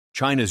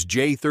China's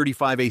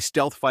J-35A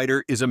stealth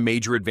fighter is a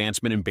major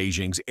advancement in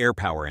Beijing's air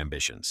power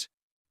ambitions.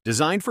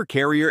 Designed for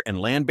carrier and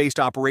land-based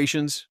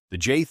operations, the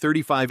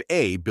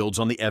J-35A builds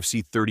on the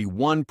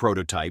FC-31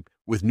 prototype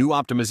with new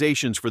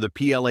optimizations for the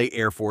PLA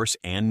Air Force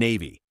and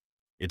Navy.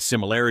 Its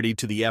similarity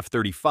to the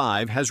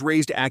F-35 has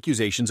raised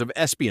accusations of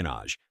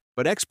espionage,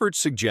 but experts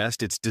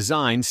suggest its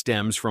design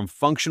stems from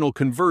functional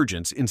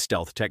convergence in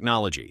stealth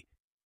technology.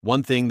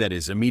 One thing that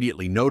is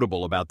immediately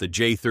notable about the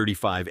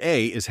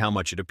J-35A is how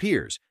much it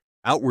appears,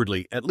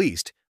 outwardly at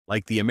least,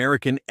 like the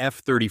American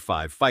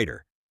F-35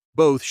 fighter.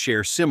 Both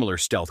share similar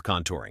stealth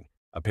contouring,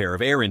 a pair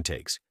of air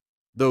intakes,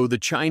 though the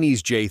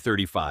Chinese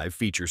J-35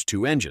 features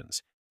two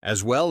engines,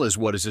 as well as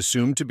what is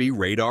assumed to be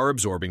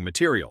radar-absorbing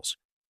materials.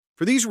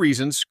 For these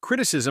reasons,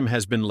 criticism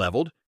has been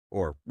leveled,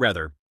 or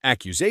rather,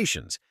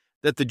 accusations,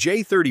 that the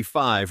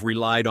J-35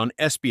 relied on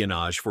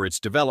espionage for its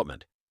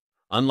development.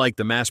 Unlike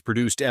the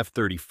mass-produced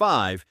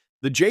F-35,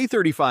 the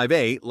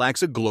J-35A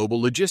lacks a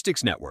global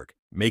logistics network,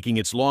 making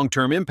its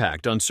long-term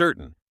impact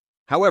uncertain.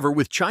 However,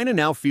 with China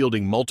now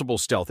fielding multiple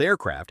stealth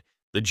aircraft,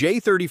 the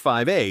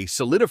J-35A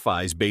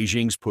solidifies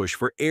Beijing's push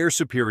for air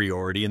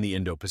superiority in the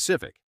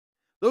Indo-Pacific.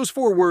 Those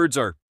four words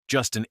are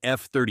just an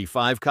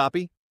F-35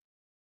 copy?